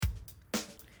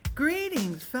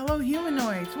Greetings, fellow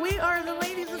humanoids. We are the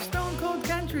ladies of Stone Cold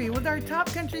Country with our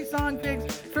top country song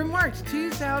picks for March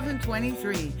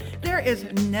 2023. There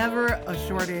is never a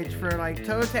shortage for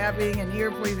toe tapping and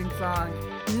ear pleasing songs.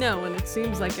 No, and it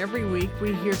seems like every week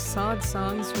we hear solid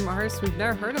songs from artists we've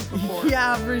never heard of before.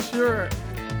 Yeah, for sure.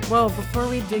 Well, before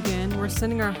we dig in, we're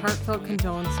sending our heartfelt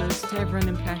condolences to everyone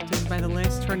impacted by the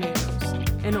latest tornadoes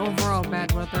and overall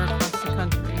bad weather across the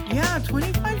country. Yeah,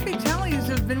 25 fatalities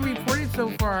have been reported so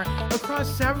far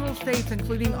across several states,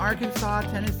 including Arkansas,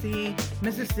 Tennessee,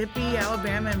 Mississippi,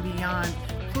 Alabama, and beyond.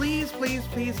 Please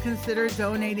consider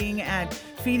donating at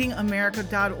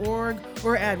feedingamerica.org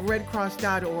or at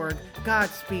redcross.org.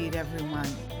 Godspeed, everyone.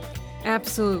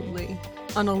 Absolutely.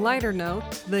 On a lighter note,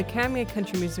 the Academy of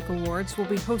Country Music Awards will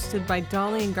be hosted by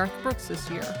Dolly and Garth Brooks this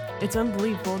year. It's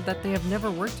unbelievable that they have never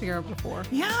worked together before.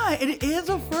 Yeah, it is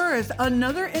a first.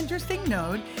 Another interesting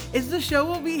note is the show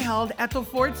will be held at the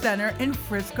Ford Center in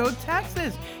Frisco,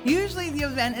 Texas. Usually the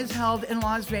event is held in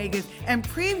Las Vegas and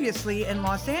previously in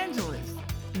Los Angeles.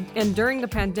 And during the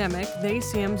pandemic, the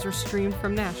ACMs were streamed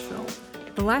from Nashville.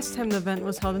 The last time the event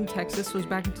was held in Texas was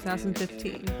back in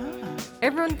 2015.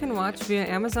 Everyone can watch via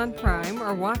Amazon Prime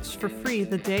or watch for free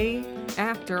the day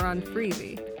after on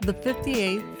Freevee. The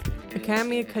 58th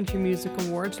Academy of Country Music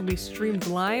Awards will be streamed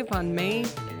live on May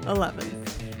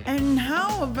 11th. And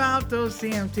how about those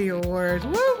CMT Awards?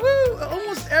 Woo!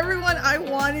 Almost everyone I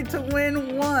wanted to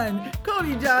win won.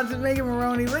 Cody Johnson, Megan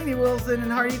Maroney, Lainey Wilson,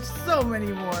 and Hardy, so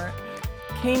many more.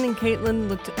 Kane and Caitlin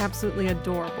looked absolutely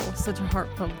adorable. Such a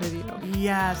heartfelt video.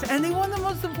 Yes, and they won the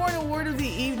most important award of the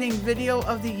evening, Video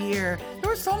of the Year. There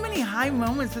were so many high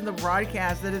moments in the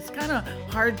broadcast that it's kind of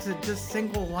hard to just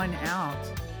single one out.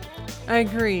 I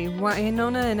agree.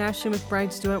 Winona and Ashley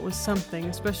McBride's duet was something,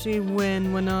 especially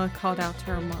when Winona called out to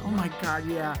her mom. Oh my God,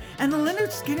 yeah. And the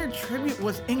Leonard Skinner tribute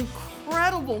was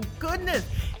incredible. Goodness.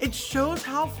 It shows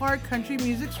how far country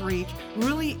music's reach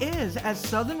really is, as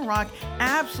Southern rock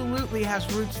absolutely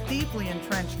has roots deeply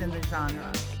entrenched in the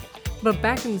genre. But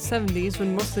back in the 70s,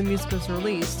 when most of the music was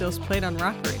released, it was played on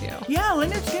rock radio. Yeah,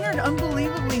 Leonard Skinner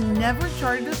unbelievably never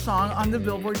charted a song on the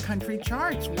Billboard country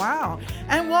charts. Wow.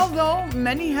 And although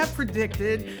many have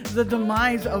predicted the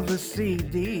demise of the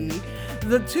CD,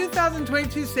 the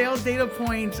 2022 sales data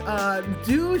points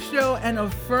do show an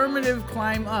affirmative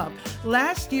climb up.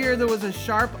 Last year, there was a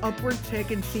sharp upward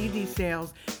tick in CD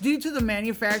sales due to the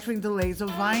manufacturing delays of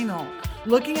vinyl.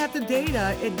 Looking at the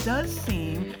data, it does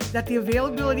seem that the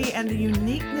availability and the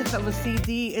uniqueness of a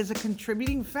CD is a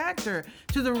contributing factor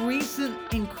to the recent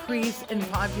increase in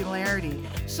popularity.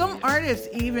 Some artists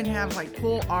even have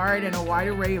cool art and a wide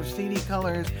array of CD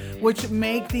colors, which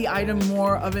make the item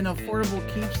more of an affordable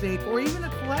keepsake or even a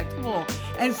collectible.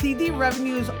 And CD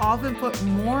revenues often put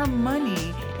more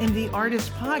money in the artist's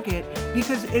pocket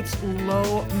because it's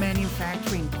low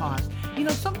manufacturing cost.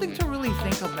 Something to really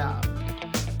think about.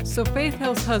 So Faith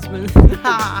Hill's husband,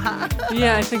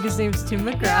 yeah, I think his name's Tim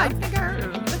McGrath. Yeah, I think I heard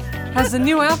him. Has a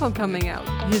new album coming out,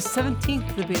 his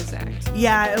 17th to be exact.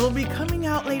 Yeah, it'll be coming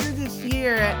out later this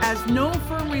year, as no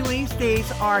firm release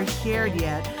dates are shared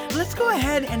yet. Let's go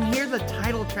ahead and hear the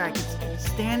title track. It's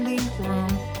Standing Room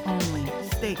Only.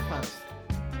 Stay close.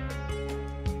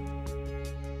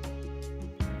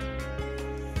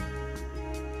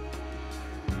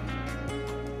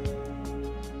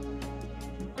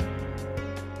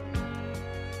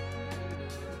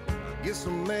 Guess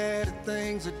I'm mad at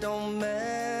things that don't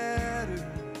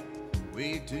matter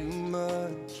way too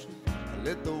much. I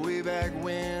let the way back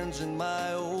winds and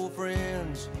my old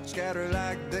friends scatter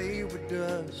like they were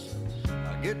dust.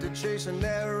 I get to chasing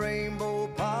that rainbow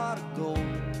pot of gold,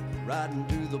 riding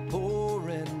through the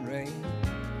pouring rain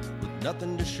with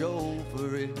nothing to show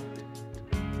for it,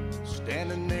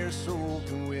 standing there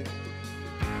soaking wet,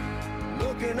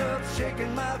 looking up,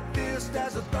 shaking my fist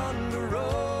as the thunder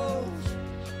rolls.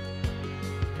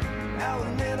 Now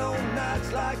and then on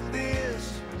nights like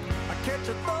this, I catch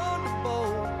a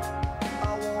thunderbolt.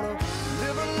 I wanna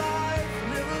live a life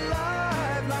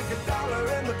like a dollar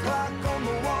in the clock on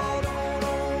the wall. Don't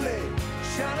only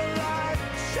shine a light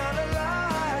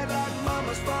like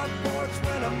mama's front porch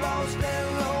when I'm lost and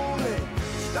lonely.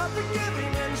 Stop the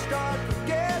giving and start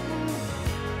forgetting.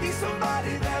 Be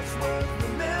somebody that's worth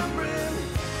remembering.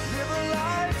 Live a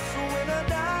life so when I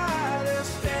die, there's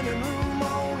standing room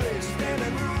only,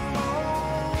 standing room.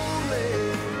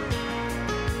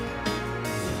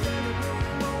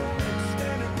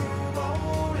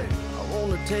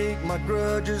 Take my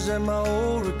grudges and my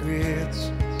old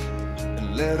regrets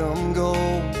and let them go.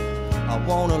 I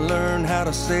wanna learn how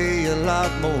to say a lot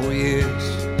more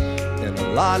yes and a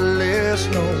lot less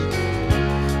no.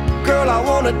 Girl, I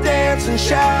wanna dance and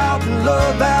shout and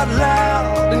love out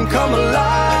loud and come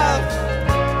alive.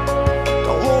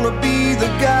 Don't wanna be the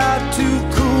guy too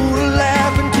cool to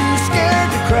laugh and too scared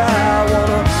to cry. I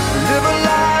wanna live a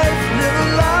life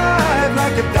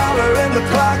like a dollar and the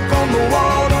clock on the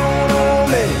wall don't owe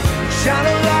me. Shine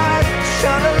a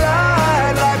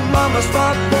light like mama's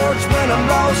front porch when I'm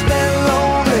lost and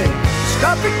lonely.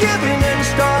 Stop forgiving and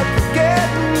start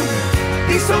forgetting.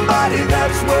 Be somebody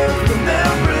that's worth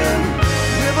remembering.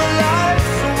 Live a life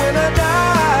so when I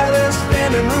die there's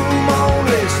standing room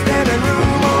only, standing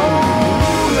room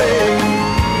only.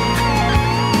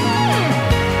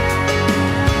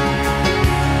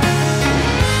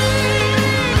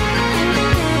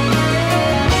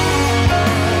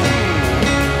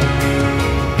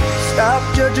 Stop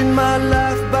judging my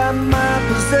life by my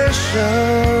possessions.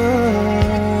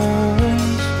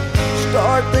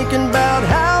 Start thinking about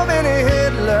how many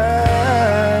headlights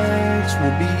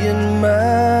will be in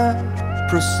my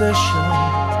procession.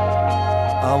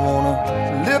 I wanna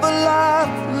live a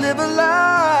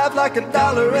life like a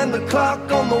dollar and the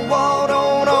clock on the wall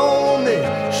don't owe me.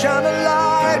 Shine a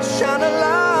light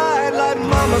like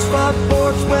mama's front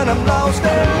porch when I'm lost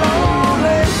and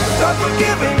lonely. Start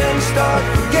forgiving and start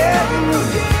forgetting.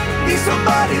 Be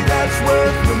somebody that's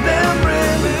worth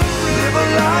remembering. Live a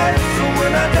life so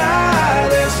when I die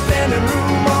there's standing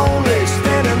room only,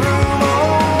 standing room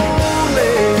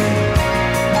only.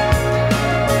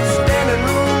 Standing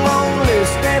room only,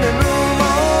 standing room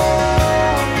only.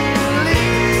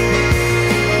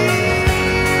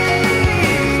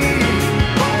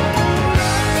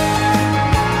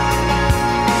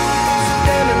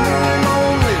 Standing room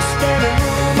only, standing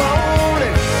room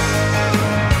only.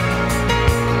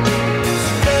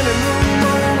 Standing room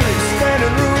only,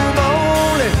 standing room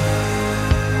only.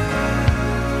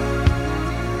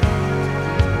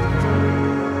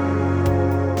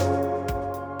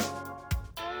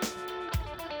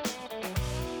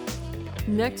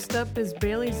 Next up is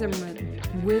Bailey Zimmerman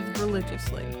with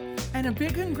Religiously. And a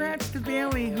big congrats to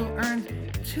Bailey, who earned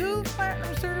 2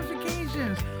 platinum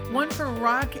certifications, one for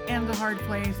Rock and the Hard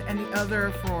Place and the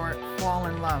other for Fall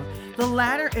in Love. The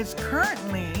latter is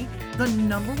currently the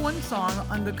 #1 song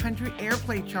on the country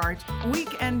airplay charts,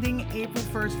 week ending April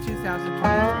 1st,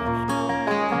 2023.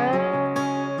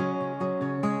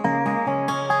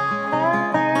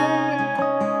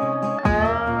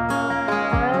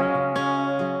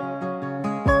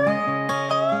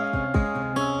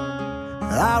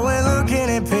 I went looking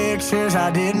at pictures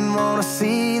I didn't want to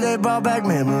see. They brought back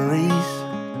memories.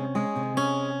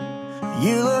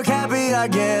 You look happy, I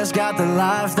guess. Got the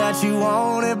life that you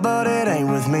wanted, but it ain't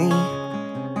with me.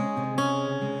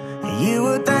 You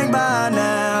would think by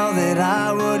now that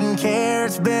I wouldn't care.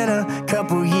 It's been a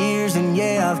couple years, and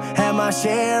yeah, I've had my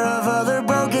share of other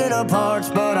broken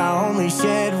apart, but I only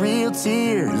shed real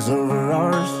tears over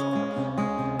ours.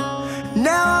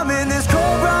 Now I'm in this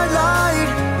cold bright light,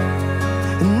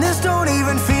 and this don't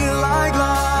even feel like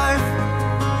life.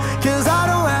 'Cause I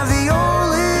don't have the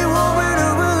only woman who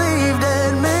believed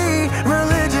in me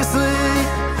religiously.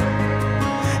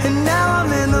 And now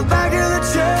I'm in the back of the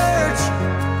church,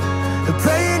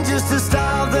 praying just to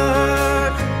stop the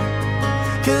hurt.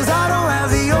 'Cause I don't have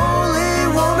the only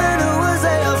woman who was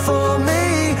there for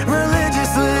me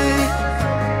religiously.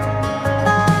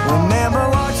 Remember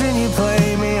watching you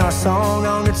play me our song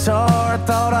on guitar. I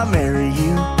thought I'd marry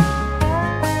you.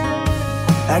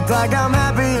 Act like I'm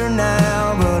happier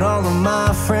now, but all of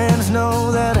my friends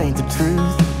know that ain't the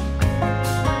truth.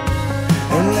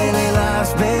 And lately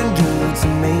life's been good to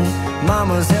me.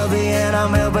 Mama's healthy and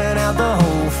I'm helping out the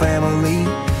whole family.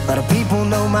 A lot of people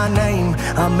know my name.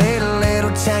 I made a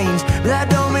little change, but that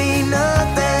don't mean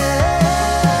nothing.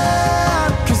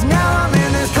 'Cause now I'm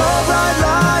in this cold bright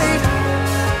light,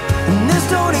 and this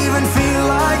don't even feel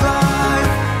like life.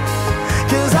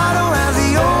 'Cause I don't have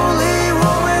the only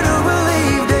woman who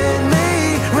believed in me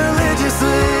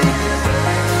religiously.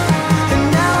 And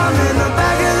now I'm in the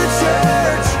back of the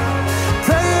church,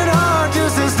 praying hard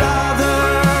just to stop the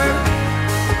hurt.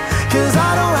 'Cause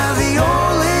I don't have the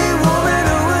only woman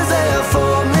who was there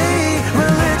for me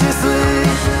religiously.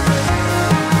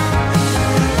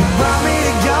 Brought me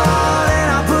to God and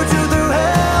I put you through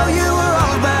hell. You were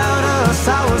all about us,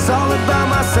 I was all about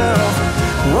myself.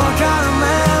 What kind of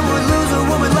man would lose a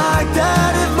woman like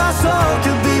that? If my soul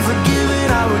could be forgiven,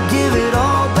 I would give it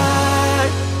all back.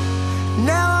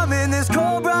 Now I'm in this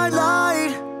cold bright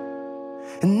light,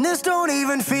 and this don't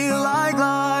even feel like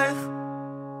life.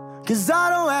 'Cause I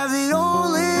don't have the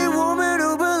only woman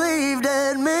who believed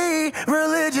in me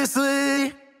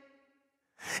religiously.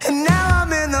 And now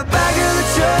I'm in the back of the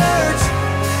church,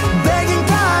 begging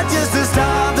God just to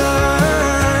stop the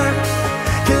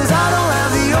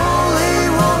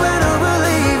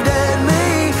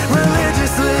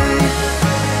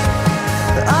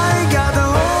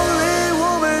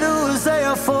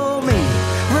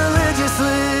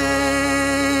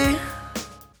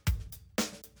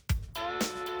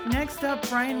Next up,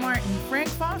 Brian Martin, Frank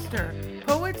Foster,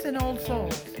 Poets and Old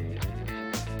Souls.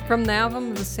 From the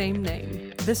album of the same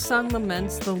name, this song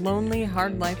laments the lonely,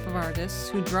 hard life of artists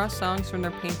who draw songs from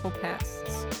their painful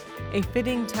pasts. A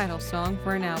fitting title song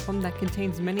for an album that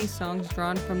contains many songs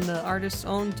drawn from the artist's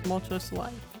own tumultuous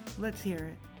life. Let's hear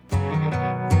it.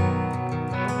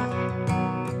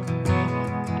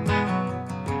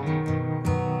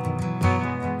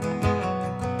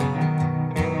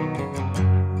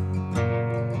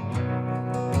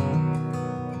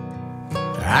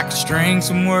 I could string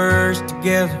some words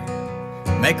together,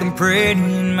 make them pretty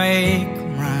and make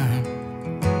them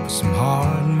rhyme. Put some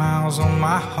hard miles on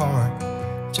my heart,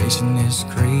 chasing this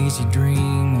crazy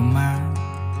dream of mine.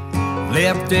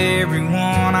 Left everyone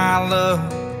I love,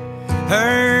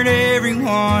 hurt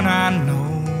everyone I know.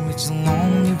 It's a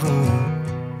lonely road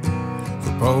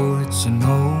for poets and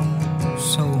old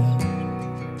souls.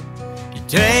 You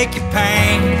take your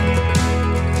pain,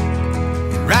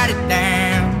 you write it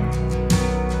down,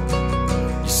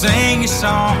 you sing your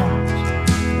songs,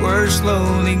 word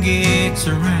slowly gets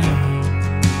around.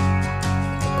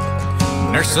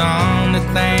 There's some that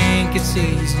think it's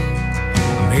easy,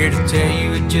 I'm here to tell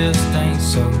you it just ain't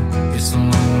so. It's a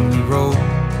lonely road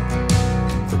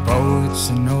for poets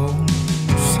and old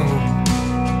souls.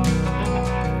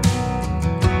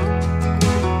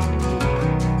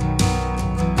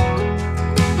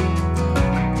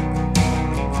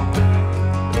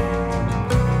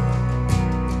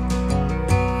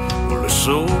 Well, this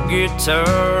old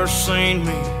guitar seen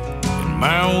me in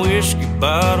my whiskey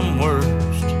bottom worst.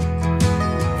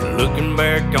 Looking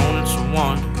back on it's a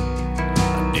wonder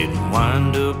I didn't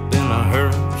wind up in a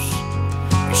hearse.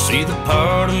 You see the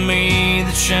part of me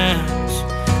that shines,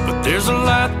 but there's a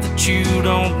light that you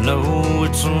don't know.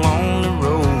 It's a lonely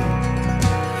road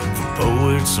for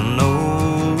poets and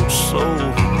old souls.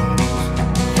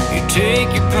 You take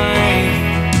your pain,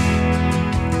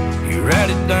 you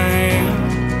write it down,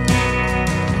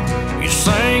 you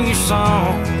sing your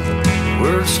song,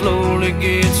 word slowly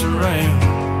gets around.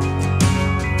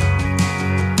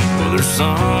 There's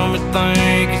some that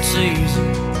think it's easy,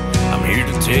 I'm here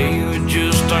to tell you it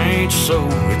just ain't so.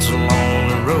 It's a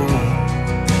lonely road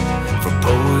for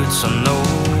poets and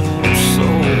old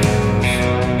souls.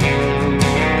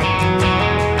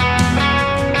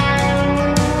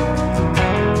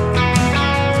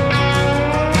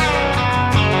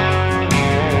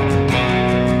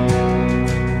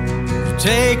 You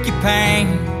take your pain,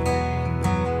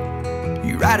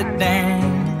 you write it down.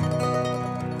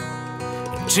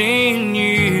 10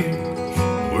 years,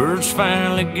 words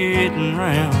finally getting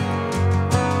round.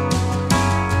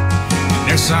 And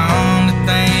there's some that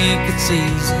think it's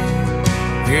easy,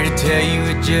 here to tell you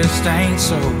it just ain't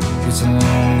so. It's a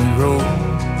lonely road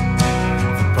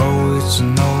for poets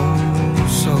and old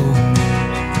souls.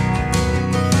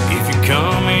 If you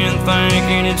come in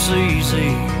thinking it's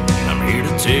easy, I'm here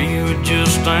to tell you it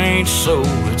just ain't so.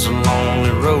 It's a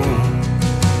lonely road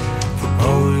for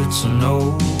poets and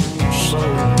old souls.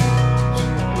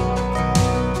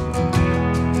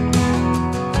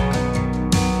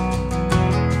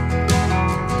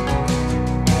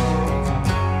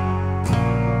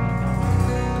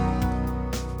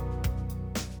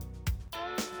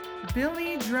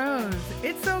 Billy Droz,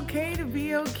 It's Okay to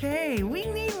Be Okay. We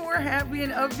need more happy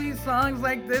and upbeat songs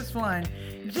like this one.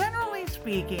 Generally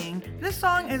speaking, this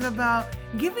song is about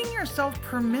giving yourself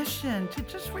permission to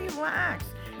just relax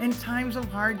in times of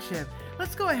hardship.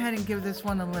 Let's go ahead and give this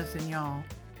one a listen, y'all.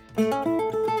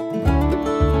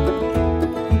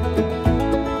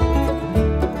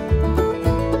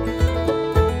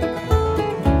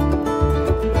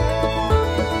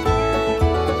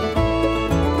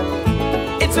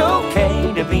 It's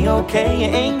okay to be okay. You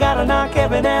ain't gotta knock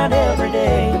heaven out every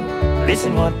day.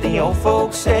 Listen what the old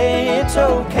folks say. It's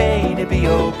okay to be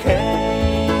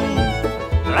okay.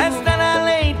 Last night I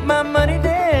laid my money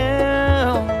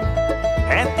down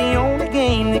at the only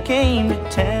game that came to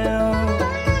town.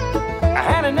 I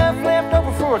had enough left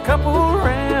over for a couple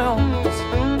rounds.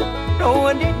 No,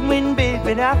 I didn't win big,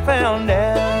 but I found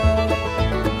out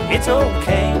it's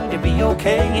okay to be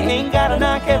okay. You ain't gotta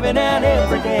knock heaven out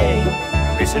every day.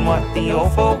 Listen what the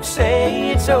old folks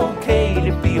say. It's okay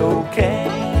to be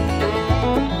okay.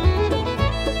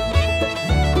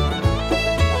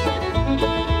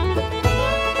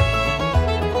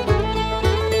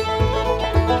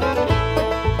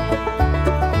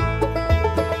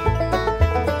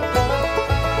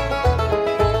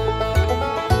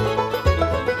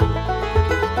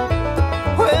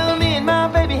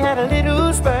 A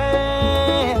little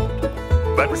spat,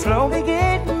 but we're slowly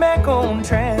getting back on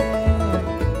track.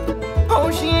 Oh,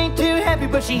 she ain't too happy,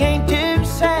 but she ain't too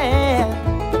sad.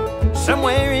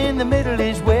 somewhere in the middle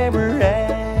is where we're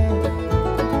at.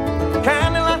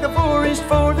 Kinda like a forest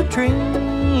for the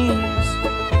trees,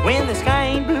 when the sky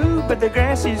ain't blue but the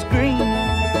grass is green.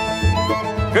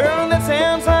 Girl, that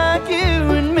sounds like you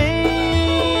and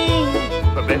me,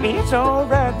 but baby, it's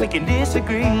alright, we can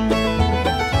disagree.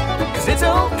 Cause it's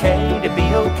okay to be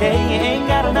okay, you ain't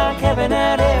gotta knock heaven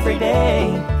out every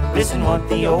day. Listen what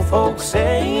the old folks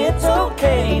say, it's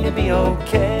okay to be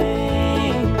okay.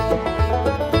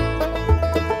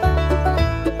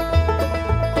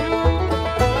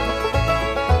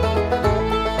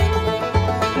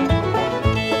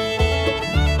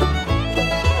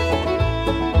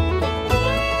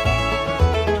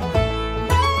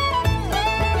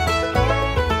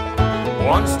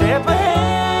 One step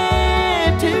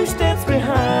ahead, two steps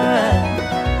behind.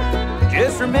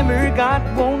 Just remember, God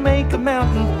won't make a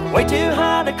mountain way too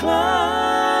high to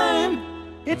climb.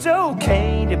 It's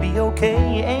okay to be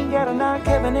okay, you ain't gotta knock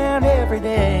heaven out every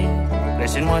day.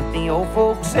 Listen what the old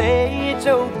folks say, it's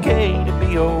okay to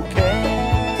be okay.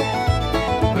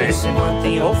 Listen what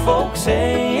the old folks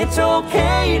say, it's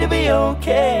okay to be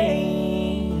okay.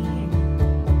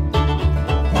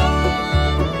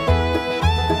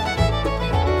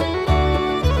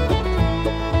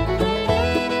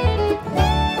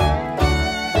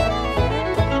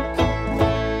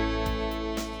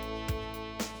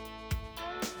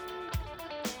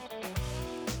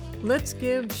 Let's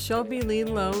give Shelby Lee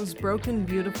Lowe's Broken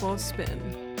Beautiful a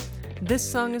spin. This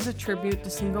song is a tribute to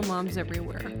single moms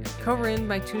everywhere, co-written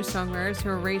by two songwriters who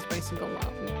were raised by single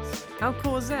moms. How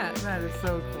cool is that? That is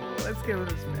so cool. Let's give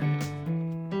it a spin.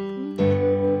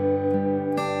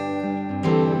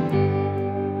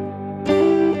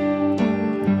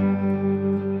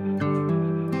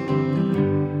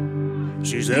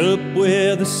 She's up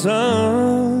with the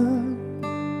sun,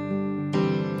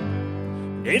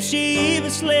 if she even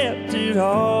slept at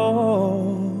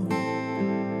all.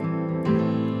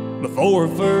 Before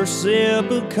her first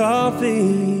sip of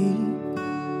coffee,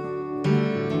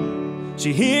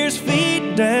 she hears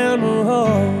feet down the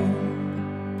hall,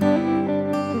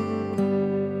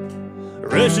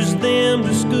 rushes them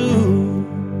to school,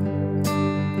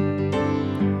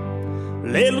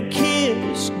 little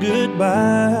kiss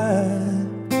goodbye.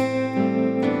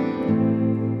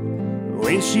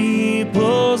 When she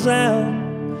pulls out,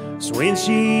 so when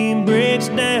she breaks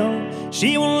down,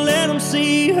 she won't let them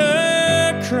see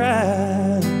her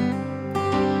cry.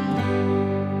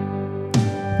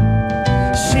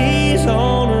 She's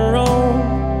on her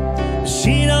own,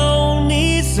 she don't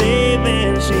need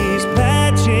saving. She's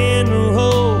patching the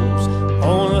holes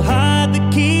on a heart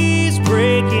that keeps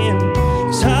breaking.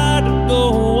 It's hard to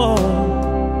go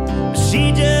on, but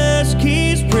she just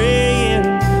keeps praying.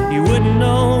 You wouldn't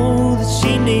know that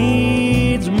she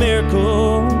needs a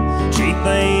miracle. She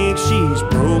thinks she's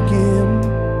broken,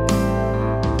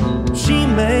 she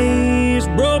makes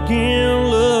broken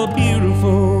love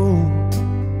beautiful.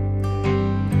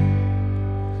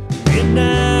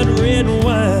 Midnight red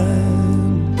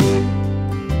wine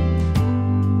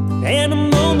and a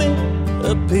moment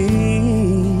of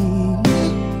peace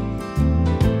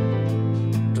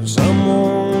till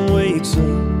someone wakes up,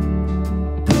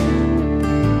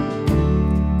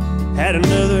 had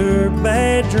another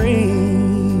bad dream.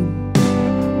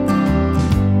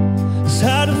 It's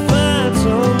hard to find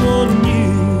someone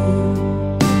new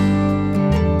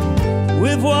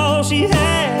with walls she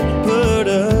had to put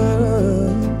up,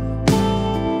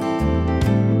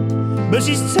 but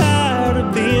she's tired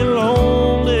of being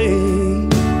lonely.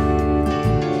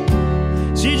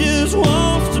 She just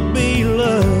wants to be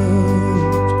loved.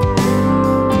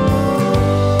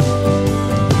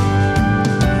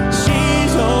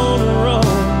 She's on her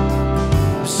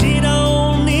own, she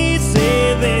don't need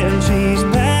saving. She's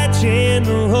patching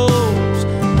the holes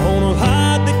on a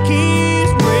heart that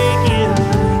keeps breaking.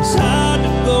 It's hard to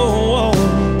go on,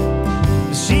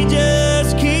 but she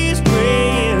just keeps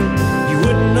praying. You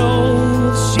wouldn't know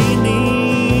that she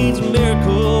needs a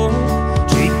miracle.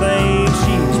 She thinks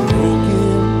she's broken,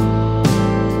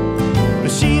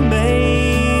 but she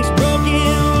makes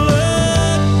broken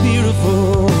love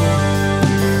beautiful.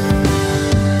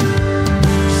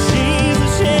 She's a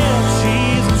chef,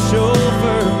 she's a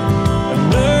chauffeur, a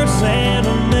nurse and a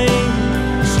maid.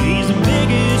 She's the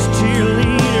biggest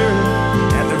cheerleader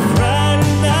at the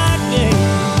Friday night games.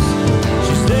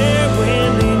 She's there when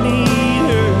they need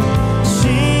her.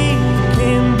 She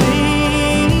can be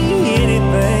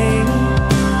anything.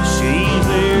 She's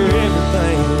their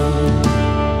everything.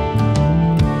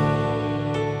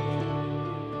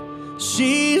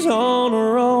 She's on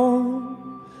her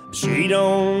own, she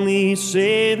don't need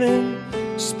saving.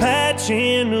 She's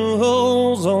patching the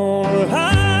holes on her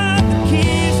heart that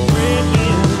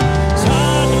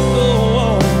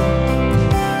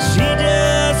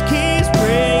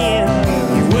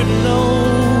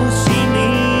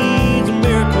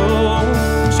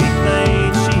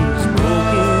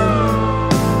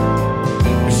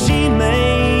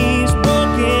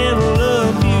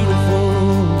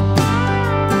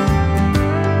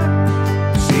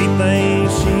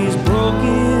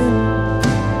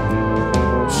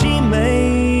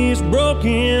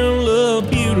can look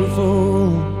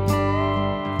beautiful.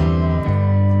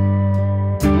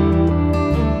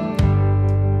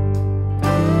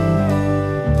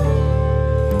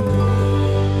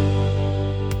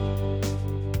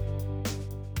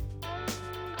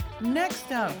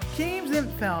 Next up, James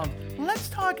Entfeld, Let's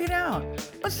Talk It Out.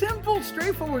 A simple,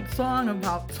 straightforward song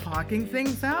about talking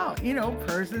things out, you know,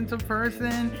 person to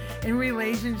person, in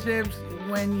relationships.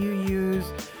 When you use,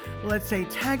 let's say,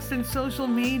 text and social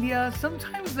media,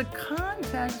 sometimes the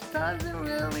context doesn't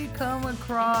really come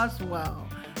across well.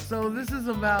 So this is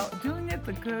about doing it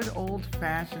the good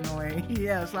old-fashioned way.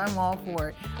 Yes, I'm all for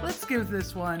it. Let's give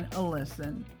this one a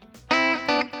listen.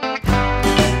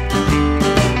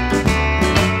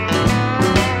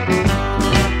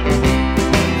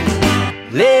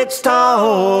 Let's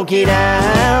talk it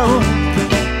out.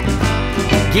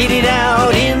 Get it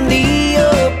out in the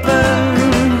open.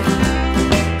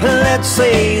 Let's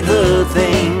say the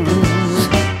things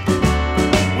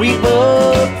we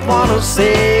both want to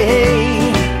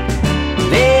say.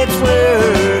 Let's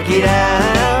work it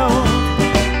out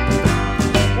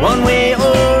one way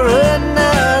or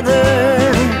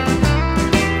another.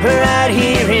 Right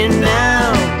here and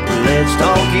now. Let's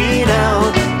talk it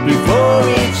out before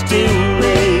it's too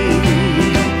late.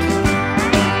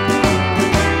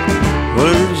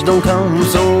 Words don't come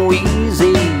so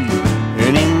easy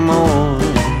anymore.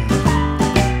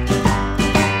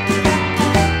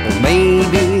 But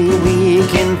maybe we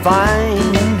can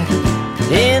find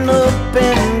an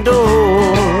open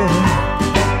door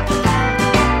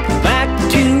back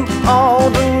to all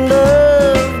the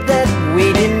love that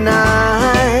we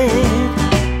denied,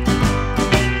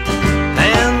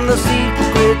 and the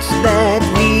secrets that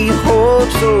we hold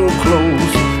so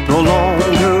close, no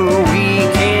longer we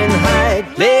can hide.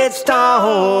 Let's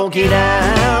talk it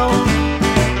out.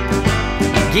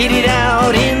 Get it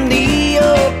out in the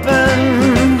open.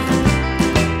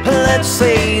 Let's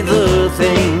say the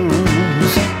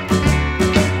things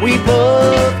we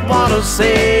both want to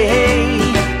say.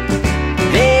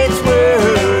 Let's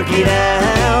work it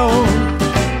out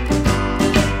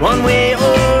one way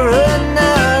or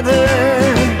another.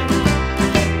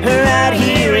 Right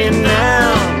here and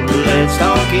now. Let's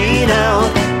talk it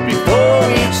out before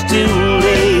it's too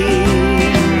late.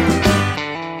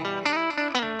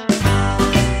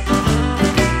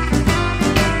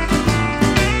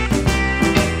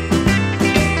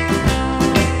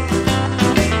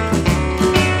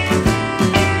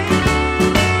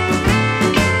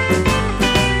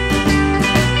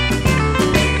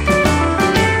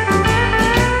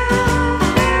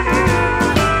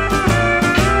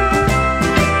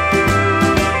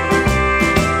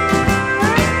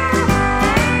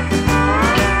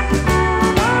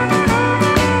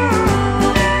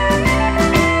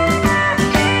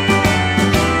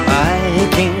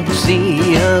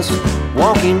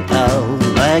 Walking out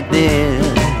like this.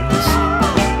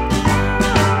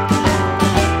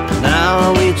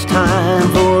 Now it's time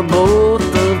for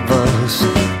both of us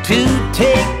to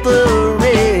take the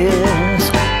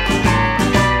risk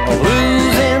of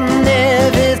losing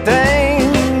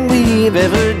everything we've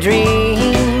ever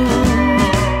dreamed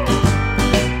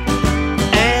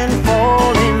and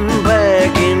falling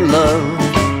back in love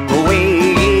the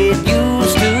way it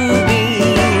used to be.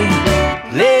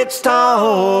 Let's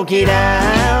talk it out.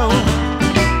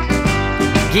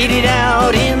 Get it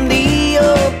out in the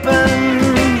open.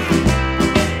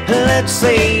 Let's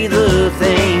say the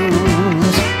things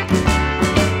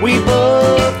we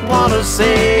both want to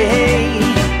say.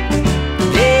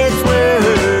 Let's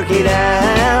work it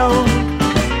out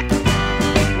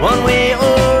one way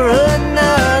or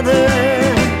another.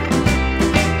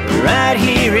 Right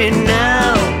here and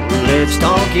now. Let's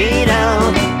talk it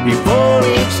out before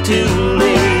it's too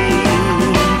late.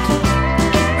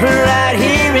 Right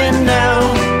here and now.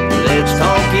 Let's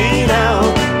talk it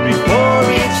out before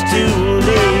it's too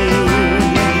late.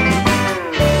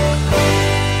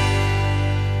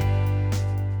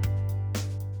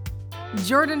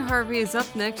 Jordan Harvey is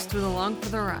up next with Along for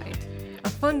the Ride. A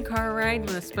fun car ride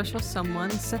with a special someone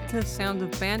set to the sound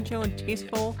of banjo and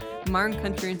tasteful modern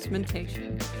country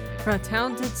instrumentation. For a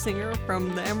talented singer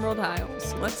from the Emerald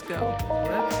Isles. Let's go.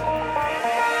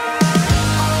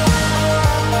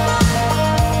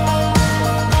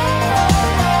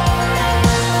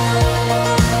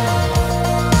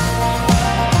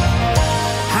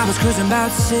 I was cruising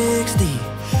about 60.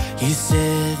 You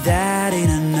said that ain't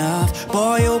enough.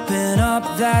 Boy, open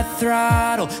up that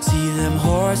throttle. See them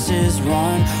horses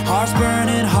run. Hearts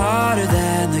burning hotter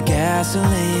than the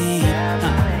gasoline.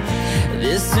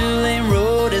 This two-lane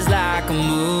road is like a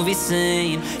movie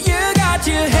scene. You got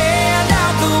your hand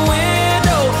out the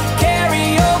window,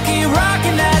 karaoke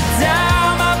rocking that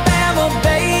Alabama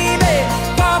baby.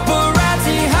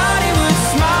 Paparazzi, Hollywood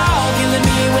smile, killing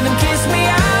me with them kiss me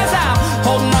eyes. I'm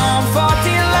holding on for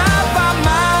dear life. I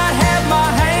might have my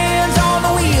hands on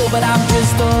the wheel, but I'm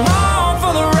just along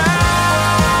for the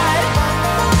ride.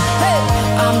 Hey,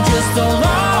 I'm just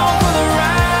along for the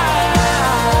ride.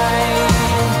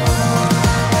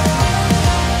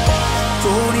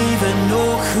 Don't even know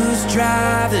who's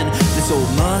driving this old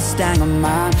Mustang of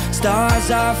mine. Stars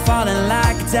are falling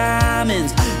like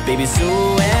diamonds, baby, so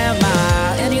am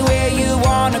I. Anywhere you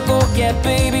wanna go, yeah,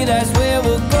 baby, that's where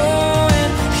we're going.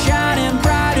 Shining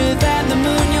brighter than the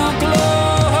moon, you're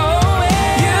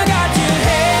glowing. You got your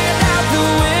head out the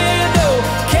window,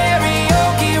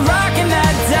 karaoke, rocking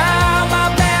that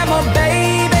Alabama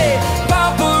baby.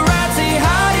 Paparazzi,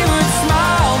 Hollywood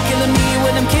smile, killing me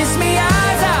with them kiss me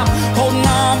eyes. I'm holding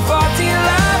on for dear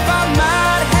life. I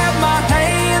might have my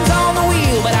hands on the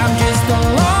wheel, but I'm just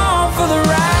along for the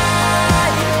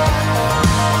ride.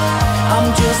 I'm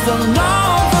just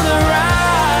along for the ride.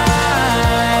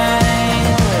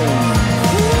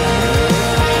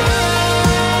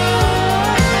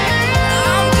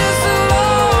 I'm just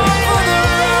along for the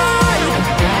ride.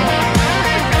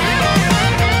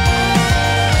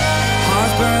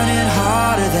 Heart's burning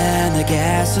harder than the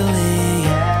gasoline.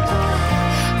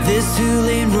 This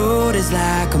two-lane road is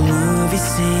like a movie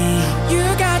scene. You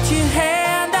got your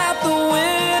hand out the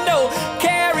window,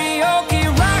 karaoke,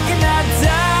 rocking that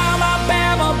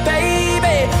Alabama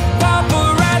baby.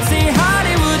 Paparazzi,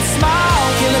 Hollywood smile,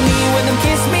 killing me with them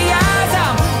kiss me eyes.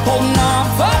 I'm holding on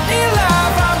for dear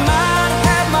life. I might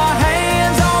have my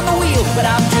hands on the wheel, but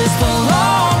I'm just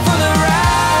along for the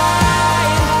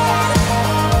ride.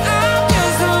 I'm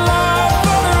just along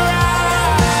for the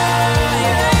ride.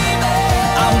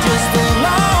 I'm just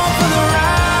along for the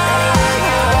ride.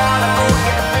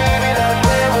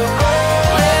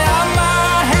 Yeah, I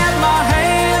might have my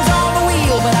hands on the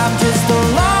wheel, but I'm just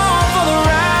along for the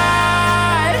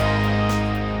ride.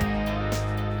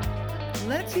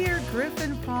 Let's hear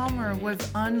Griffin Palmer was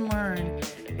Unlearned.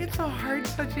 It's a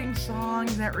heart-touching song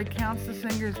that recounts the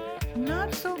singer's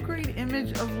not-so-great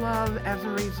image of love as a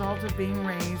result of being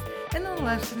raised in a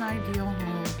less-than-ideal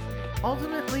home.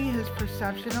 Ultimately, his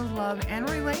perception of love and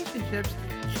relationships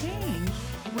change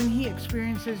when he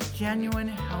experiences genuine,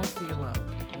 healthy love.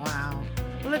 Wow.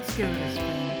 Let's give it a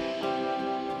spin.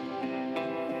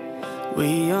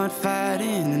 We aren't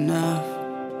fighting enough.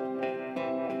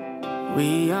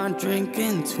 We aren't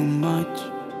drinking too much.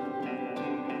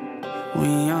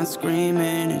 We aren't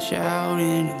screaming and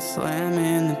shouting and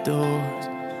slamming the doors.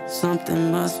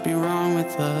 Something must be wrong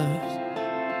with us.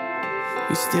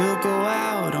 We still go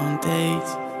out on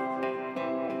dates.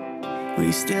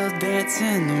 We still dance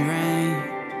in the rain.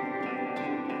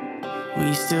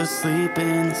 We still sleep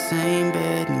in the same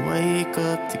bed and wake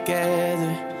up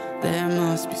together. There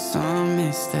must be some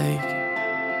mistake.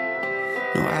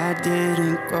 No, I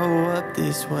didn't grow up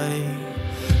this way.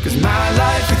 'Cause my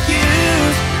life with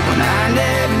you's one I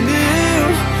never knew.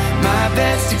 My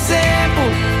best example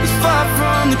was far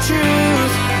from the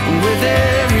truth. And with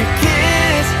every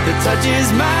kiss that touches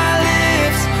my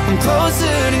lips, I'm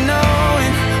closer to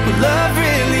knowing what love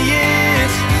really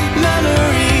is.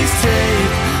 Memories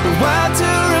take a while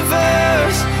to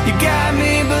reverse. You got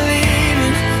me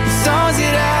believing the songs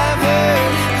that I've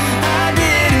heard. I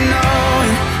didn't know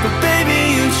it, but baby,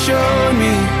 you showed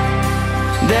me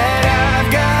that I've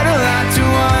got a lot to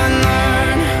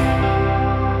unlearn.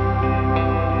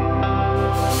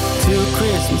 2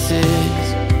 Christmases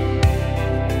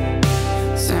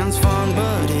sounds fun,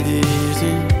 but it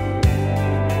isn't.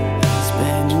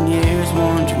 Spending years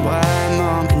wondering why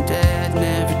mom and dad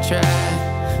never tried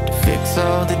to fix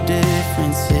all the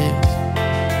differences.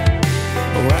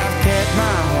 Oh, I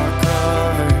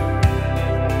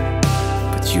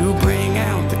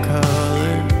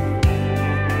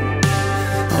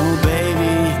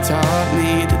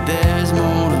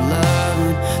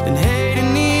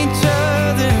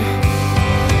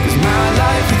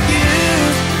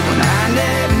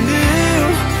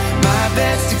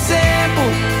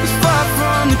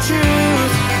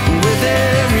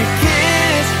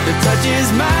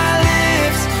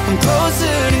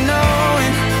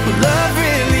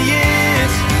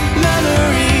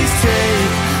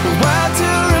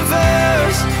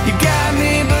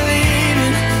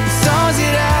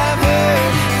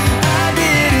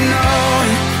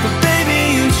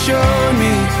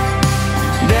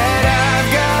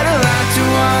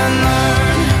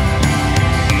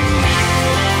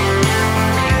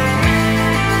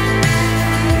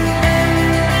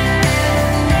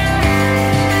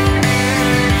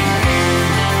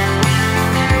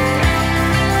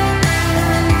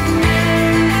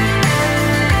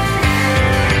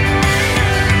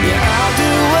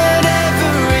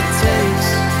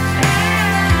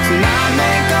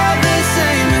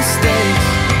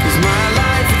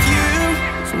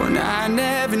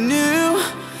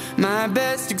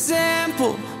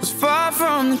example was far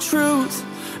from the truth.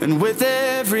 And with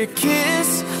every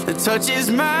kiss that touches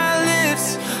my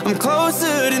lips, I'm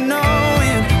closer to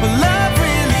knowing what love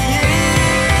really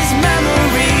is.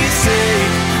 Memories say,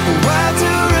 why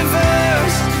to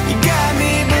reverse? You got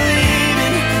me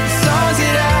believing the songs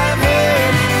that I've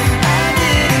heard. I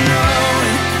didn't know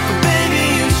it, but baby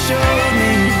you showed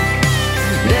me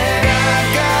that I've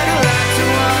got a lot to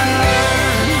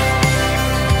unlearn.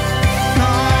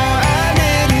 No, I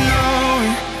didn't know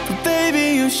it, but baby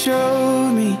you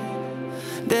showed me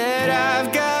that I've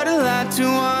got a lot to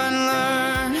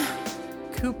unlearn.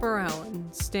 Cooper Allen,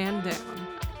 Stand Down.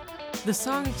 The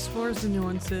song explores the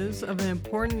nuances of an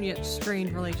important yet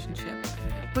strained relationship.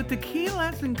 But the key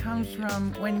lesson comes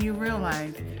from when you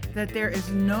realize that there is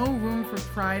no room for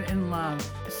pride in love,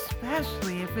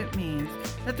 especially if it means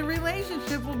that the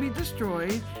relationship will be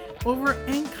destroyed over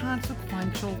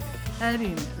inconsequential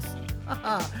pettiness.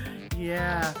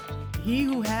 Yeah, he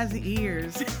who has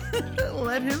ears,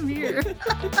 let him hear.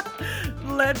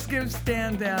 Let's give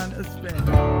Stand Down a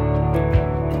spin.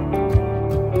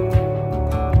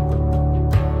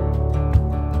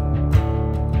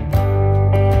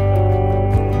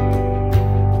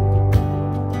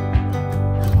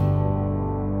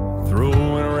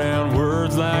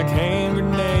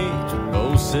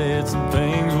 Said some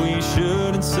things we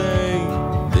shouldn't say,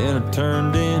 then it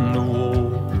turned into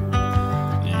war.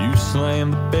 You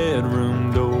slammed the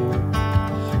bedroom door.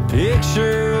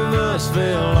 Picture of us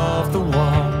fell off the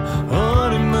wall.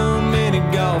 Honeymoon, mini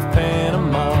golf,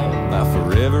 Panama. My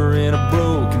forever in a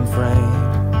broken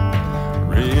frame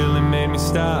really made me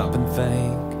stop and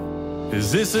think, is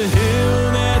this a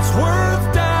hill that's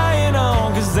worth dying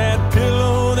on? 'Cause that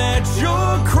pillow that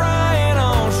you're crying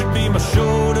on should be my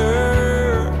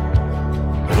shoulder,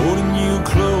 holding you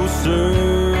closer.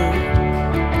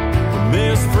 When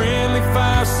there's friendly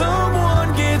fire,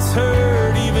 someone gets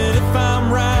hurt. Even if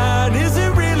I'm right, is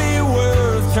it really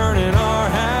worth turning our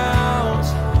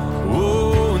house,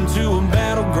 whoa, into a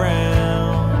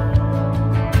battleground?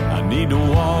 I need to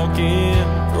walk in,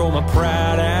 throw my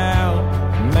pride out,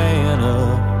 man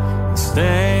up, and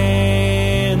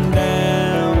stand down.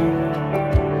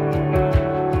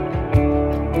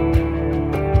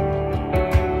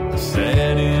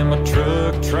 Sat in my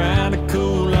truck trying to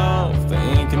cool off,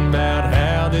 thinking about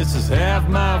how this is half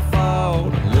my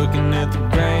fault, looking at the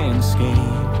grand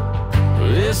scheme.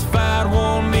 This fight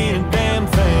won't mean a damn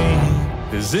thing.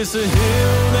 Is this a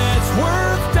hill that's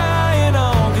worth dying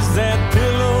on? 'Cause that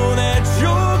pillow that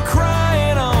you're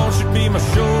crying on should be my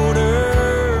shoulder,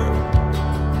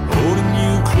 holding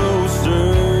you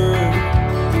closer.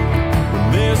 When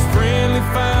there's friendly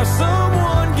fire,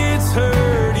 someone gets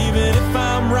hurt. Even if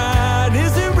I'm right,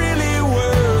 is it really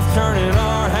worth turning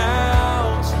our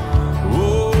house,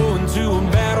 whoa, into a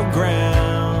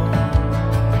battleground?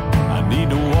 I need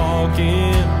to walk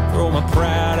in, throw my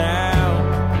pride out,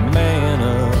 man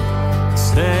up,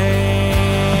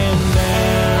 stand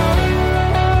down.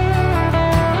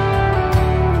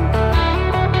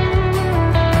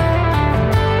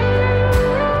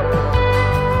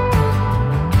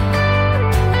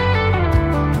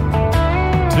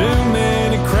 Too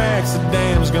many cracks, the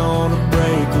dam's gonna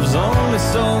break. There's only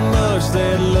so much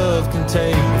that love can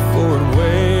take before it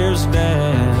wears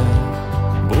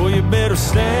down. Boy, you better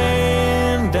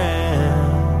stand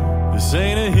down. This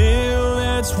ain't a hill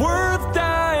that's worth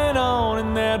dying on,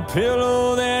 and that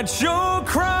pillow that you're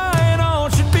crying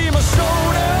on should be my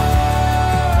shoulder,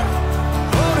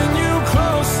 holding you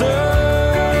closer.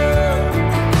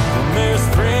 When there's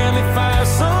friendly fire,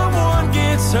 someone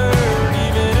gets hurt.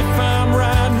 Even if I'm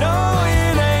right, no,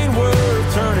 it ain't worth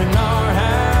turning our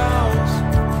house,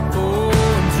 oh,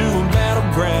 into a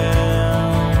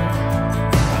battleground.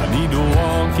 I need to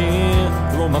walk in,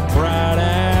 throw my pride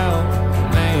out,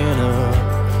 man up,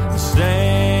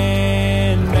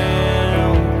 stand down.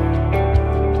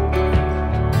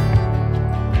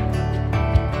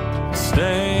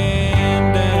 Stand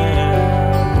down.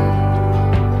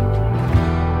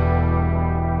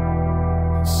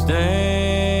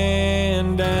 Stand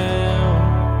down.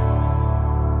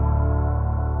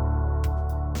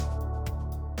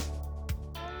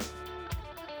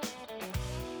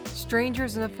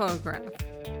 Strangers in a Photograph,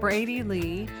 Brady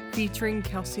Lee featuring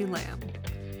Kelsey Lamb.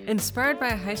 Inspired by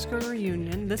a high school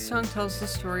reunion, this song tells the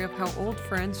story of how old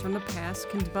friends from the past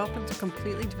can develop into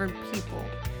completely different people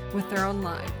with their own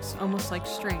lives, almost like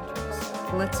strangers.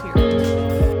 Let's hear it.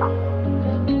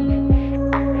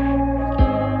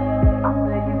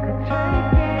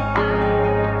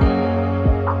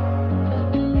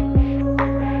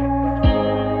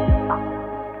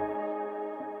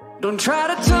 Don't try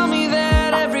to tell me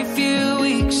that every few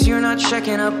weeks you're not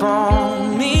checking up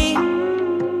on me.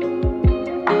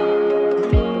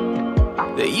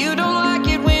 That you don't like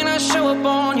it when I show up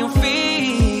on your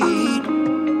feed.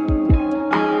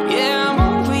 Yeah, I'm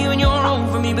over you and you're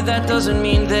over me, but that doesn't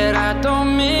mean that I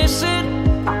don't miss it.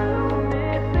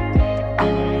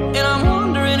 And I'm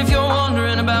wondering if you're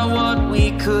wondering about what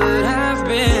we could have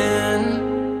been.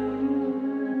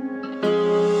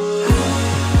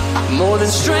 More than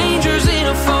strangers in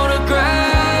a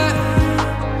photograph,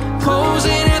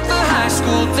 posing at the high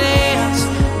school dance.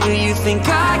 Do you think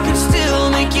I could still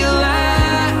make you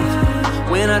laugh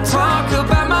when I talk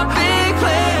about my big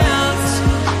plans?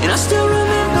 And I still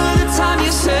remember the time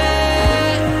you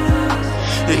said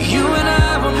that you and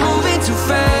I were moving too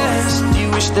fast. You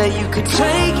wish that you could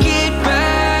take it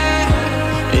back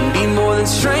and be more than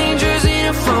strangers in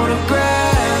a photograph.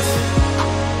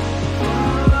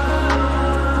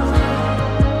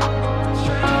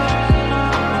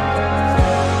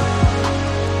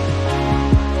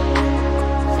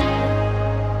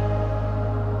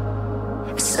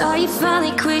 Saw you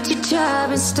finally quit your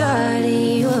job and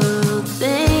started your own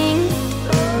thing.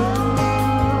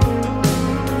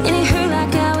 And it hurt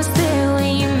like I was there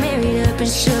when you married up and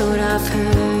showed off her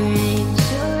ring.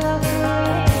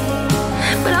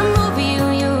 But I'm over you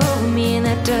and you're over me, and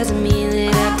that doesn't mean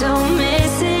that I don't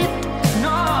miss it.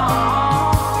 No.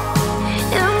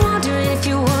 And I'm wondering if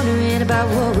you're wondering about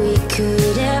what we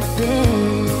could have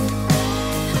been.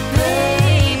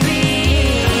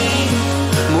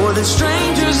 More than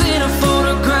strangers in a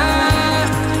photograph,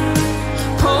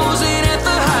 posing at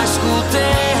the high school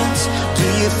dance. Do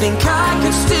you think I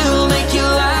could still make you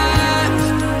laugh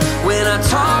when I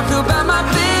talk about my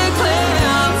big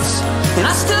plans? And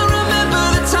I still remember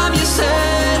the time you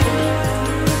said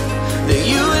that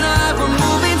you and I were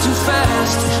moving too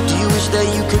fast. Do you wish that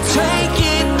you could take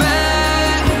it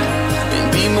back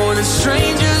and be more than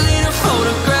strangers in a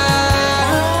photograph?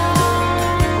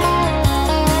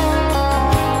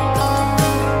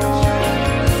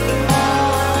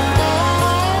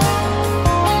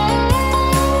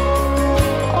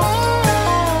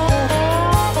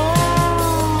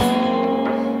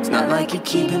 You're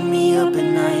keeping me up at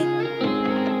night.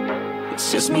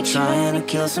 It's just me trying to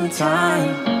kill some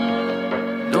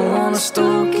time. Don't wanna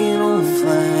stoke an old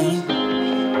flame.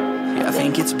 Yeah, I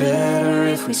think it's better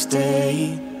if we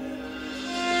stay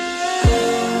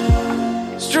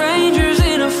strangers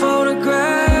in a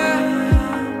photograph,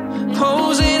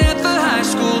 posing at the high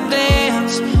school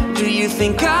dance. Do you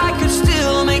think I could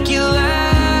still make you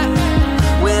laugh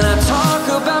when I talk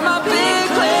about my big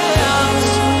plans?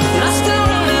 And I still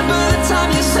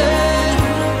time you said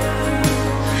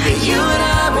that you and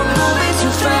I were moving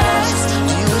too fast.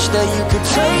 Do you wish that you could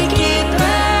take it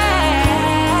back?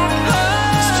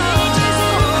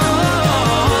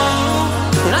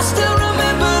 Oh, and I still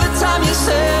remember the time you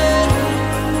said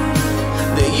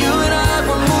that you and I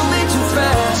were moving too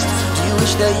fast. Do you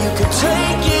wish that you could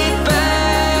take it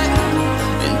back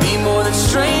and be more than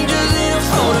strangers in a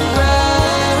photograph?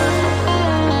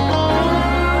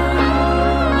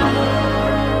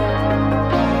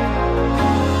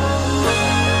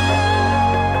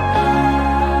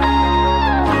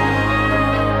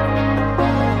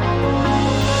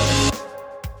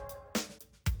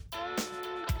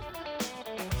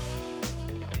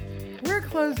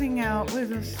 Closing out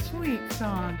with a sweet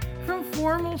song from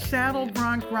former Saddle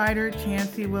Bronc rider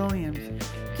Chancey Williams.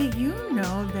 Do you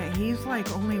know that he's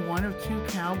like only one of two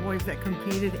cowboys that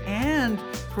competed and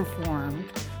performed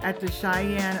at the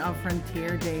Cheyenne of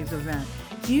Frontier Days event?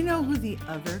 Do you know who the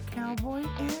other cowboy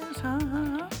is?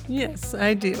 Yes,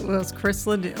 I do. It was Chris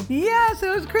Ledoux. Yes, it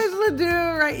was Chris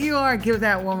Ledoux. Right you are. Give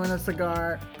that woman a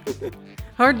cigar.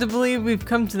 Hard to believe we've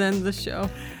come to the end of the show.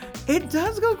 It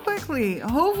does go quickly.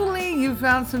 Hopefully you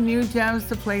found some new gems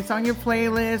to place on your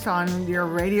playlist, on your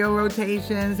radio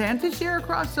rotations, and to share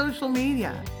across social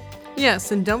media.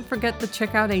 Yes, and don't forget to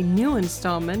check out a new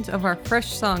installment of our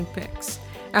Fresh Song Picks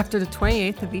after the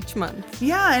 28th of each month.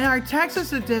 Yeah, and our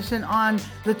Texas edition on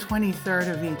the 23rd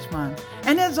of each month.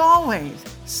 And as always,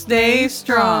 stay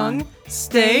strong,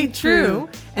 stay true,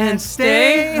 and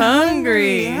stay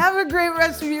hungry. Have a great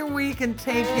rest of your week and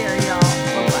take care, y'all.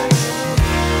 Bye-bye.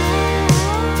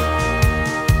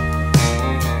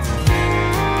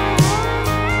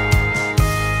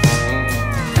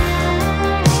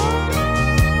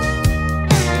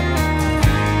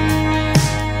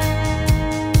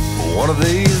 One of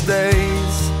these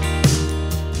days,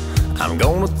 I'm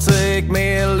gonna take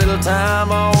me a little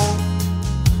time off.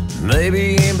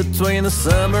 Maybe in between the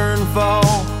summer and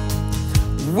fall,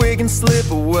 we can slip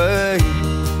away.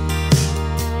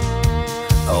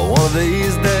 One of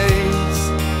these days,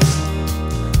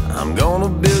 I'm gonna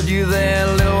build you that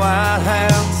little white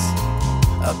house,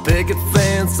 a picket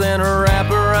fence and a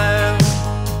wraparound.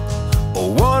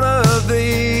 One of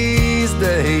these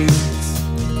days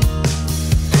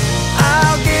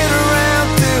I'll get around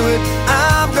to it.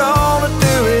 I'm gonna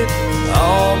do it,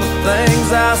 all the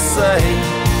things I say.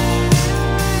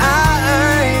 I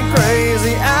ain't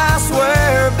crazy, I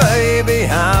swear, baby,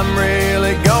 I'm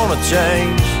really gonna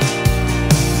change.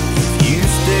 If you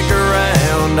stick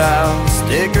around, I'll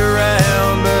stick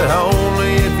around, but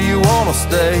only if you wanna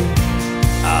stay.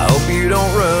 I hope you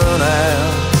don't run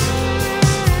out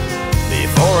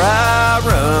before I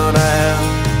run out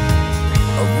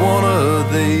of one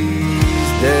of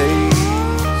these days.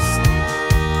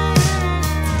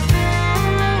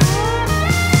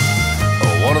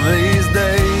 One of these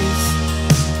days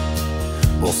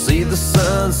we'll see the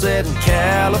sunset in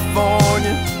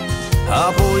California.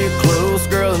 I'll pull you close,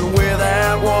 girl, and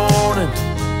without warning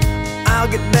I'll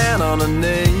get down on a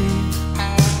knee.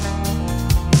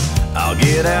 I'll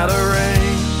get out of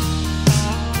rain,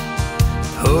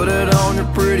 put it on your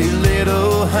pretty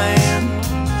little hand.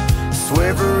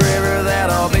 Swear forever that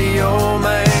I'll be your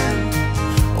man.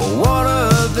 One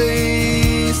of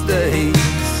these days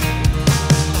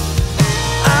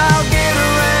I'll get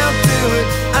around to it.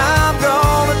 I'm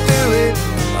gonna do it,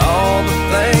 all the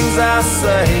things I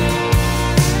say.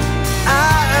 I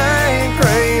ain't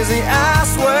crazy, I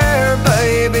swear,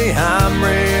 baby, I'm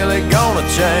really gonna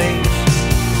change.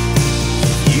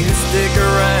 You stick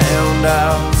around,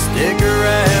 I'll stick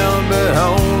around, but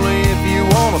only if you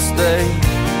wanna stay.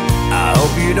 I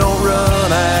hope you don't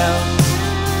run out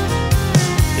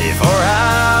before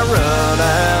I run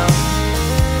out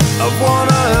of one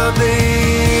of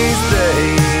these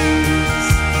days.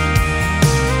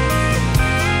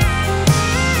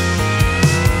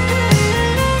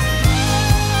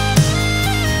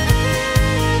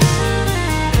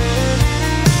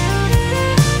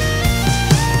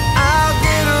 I'll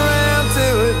get around to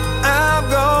it, I'm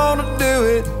gonna do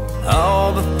it,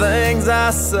 all the things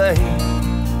I say.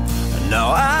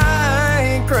 No, I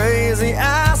ain't crazy,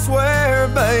 I swear,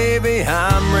 baby,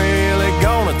 I'm really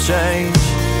gonna change.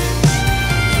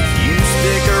 If you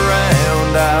stick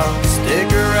around, I'll stick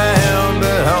around,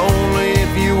 but only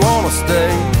if you wanna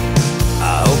stay.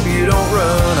 I hope you don't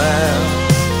run out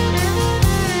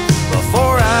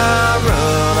before I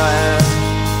run out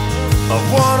of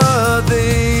one of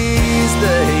these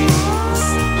days.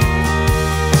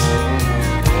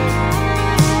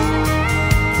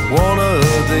 One of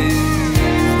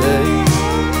these days.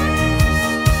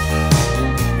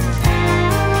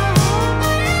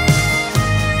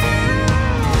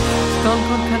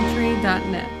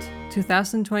 StoneColdCountry.net,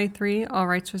 2023, all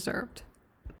rights reserved.